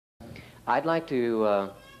I'd like to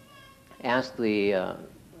ask the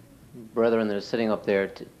brethren that are sitting up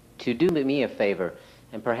there to do me a favor,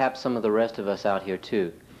 and perhaps some of the rest of us out here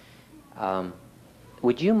too.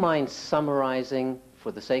 Would you mind summarizing,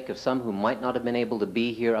 for the sake of some who might not have been able to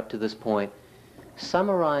be here up to this point,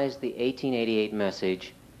 summarize the 1888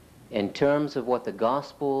 message in terms of what the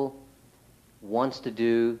gospel wants to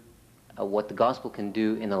do, what the gospel can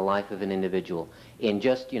do in the life of an individual? In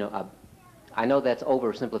just, I know that's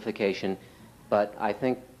oversimplification, but I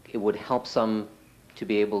think it would help some to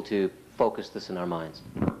be able to focus this in our minds.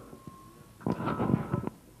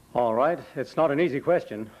 All right. It's not an easy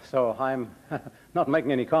question, so I'm not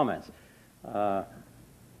making any comments. Perhaps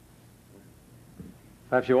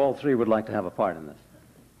you all three would like to have a part in this.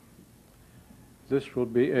 This will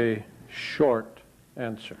be a short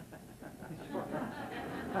answer.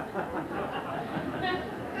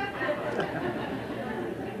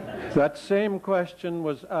 That same question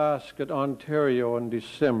was asked at Ontario in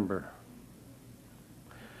December.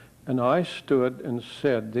 And I stood and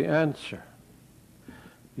said the answer.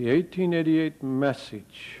 The 1888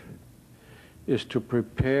 message is to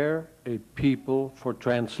prepare a people for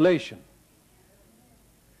translation.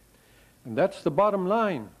 And that's the bottom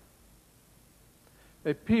line.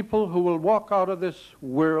 A people who will walk out of this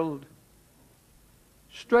world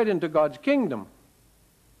straight into God's kingdom.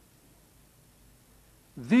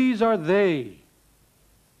 These are they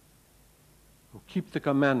who keep the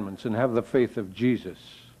commandments and have the faith of Jesus.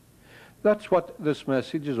 That's what this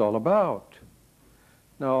message is all about.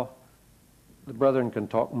 Now, the brethren can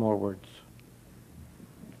talk more words.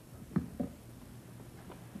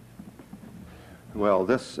 Well,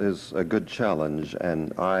 this is a good challenge,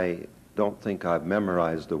 and I don't think I've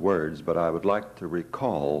memorized the words, but I would like to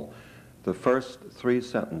recall the first 3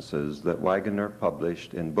 sentences that Waggoner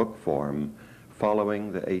published in book form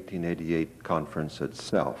following the 1888 conference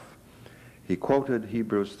itself. He quoted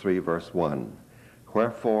Hebrews 3, verse 1,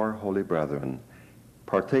 "Wherefore, holy brethren,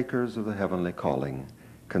 partakers of the heavenly calling,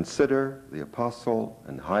 consider the apostle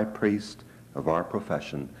and high priest of our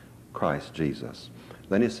profession, Christ Jesus."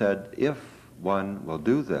 Then he said, if one will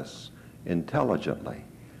do this intelligently,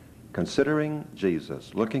 considering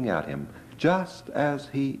Jesus, looking at him just as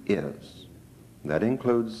he is, that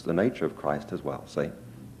includes the nature of Christ as well, see?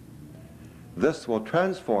 This will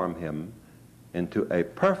transform him into a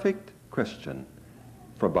perfect Christian,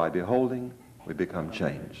 for by beholding we become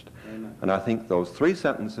changed. Amen. And I think those 3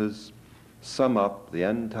 sentences sum up the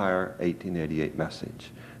entire 1888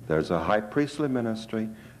 message. There's a high priestly ministry,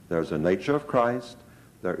 there's a nature of Christ,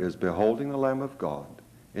 there is beholding the Lamb of God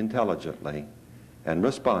intelligently and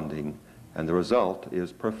responding, and the result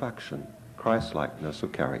is perfection, Christ-likeness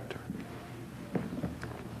of character.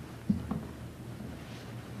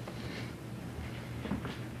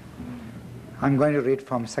 I'm going to read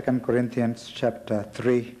from 2 Corinthians chapter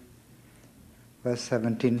 3, verse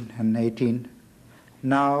 17 and 18.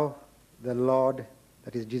 Now the Lord,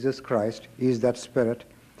 that is Jesus Christ, is that Spirit,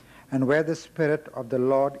 and where the Spirit of the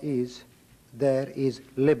Lord is, there is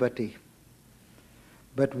liberty.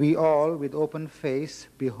 But we all, with open face,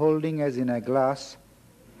 beholding as in a glass,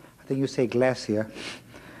 I think you say glass here,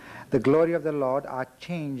 the glory of the Lord, are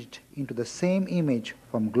changed into the same image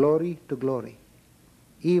from glory to glory,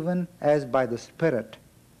 even as by the Spirit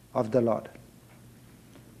of the Lord.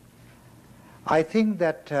 I think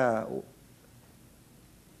that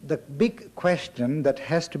the big question that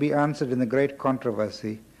has to be answered in the great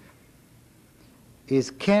controversy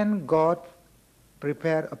is, can God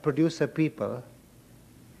produce a people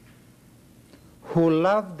who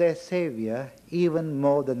love their Savior even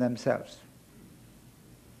more than themselves?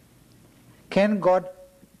 Can God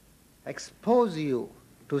expose you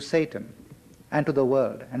to Satan and to the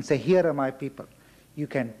world and say, here are my people. You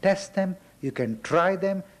can test them, you can try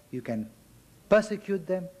them, you can persecute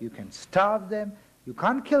them, you can starve them, you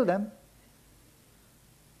can't kill them,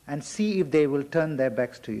 and see if they will turn their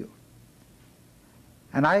backs to you.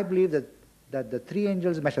 And I believe that the 3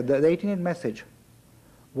 angels' message, the 18th message,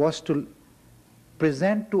 was to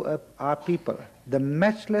present to our people the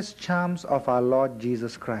matchless charms of our Lord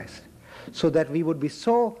Jesus Christ, so that we would be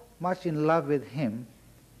so much in love with him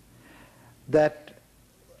that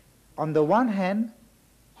on the one hand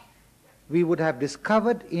we would have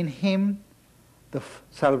discovered in him the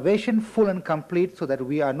salvation full and complete, so that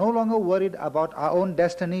we are no longer worried about our own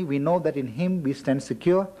destiny. We know that in him we stand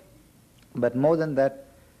secure. But more than that,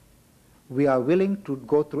 we are willing to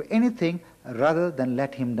go through anything rather than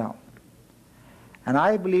let him down. And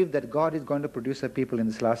I believe that God is going to produce a people in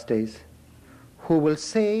these last days who will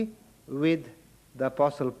say with the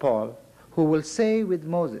Apostle Paul, who will say with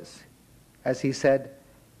Moses, as he said,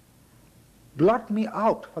 blot me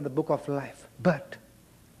out from the book of life, but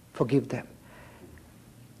forgive them.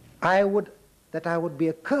 I would be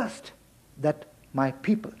accursed that my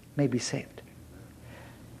people may be saved.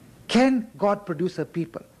 Can God produce a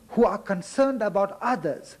people who are concerned about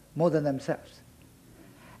others more than themselves?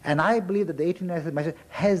 And I believe that the 18 message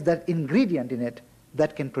has that ingredient in it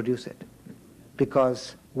that can produce it.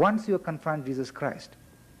 Because once you confront Jesus Christ,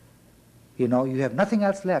 you have nothing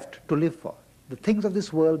else left to live for. The things of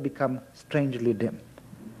this world become strangely dim.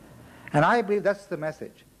 And I believe that's the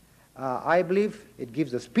message. I believe it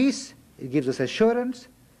gives us peace, it gives us assurance,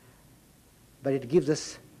 but it gives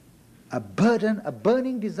us a burden, a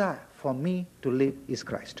burning desire for me to live is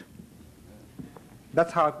Christ.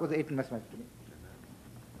 That's how it was the 18th message to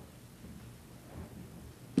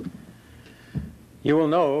me. You will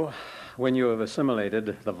know when you have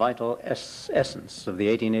assimilated the vital essence of the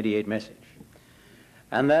 1888 message.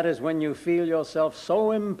 And that is when you feel yourself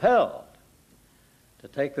so impelled to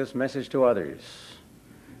take this message to others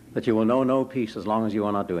that you will know no peace as long as you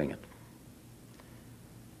are not doing it.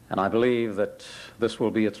 And I believe that this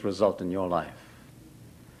will be its result in your life.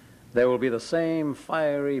 There will be the same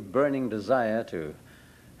fiery, burning desire to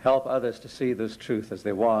help others to see this truth as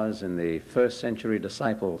there was in the first century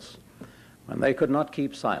disciples when they could not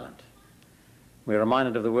keep silent. We're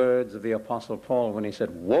reminded of the words of the Apostle Paul when he said,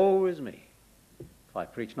 "Woe is me if I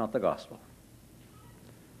preach not the gospel."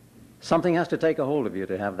 Something has to take a hold of you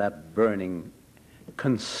to have that burning,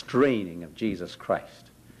 constraining of Jesus Christ.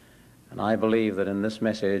 And I believe that in this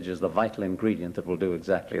message is the vital ingredient that will do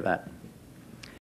exactly that.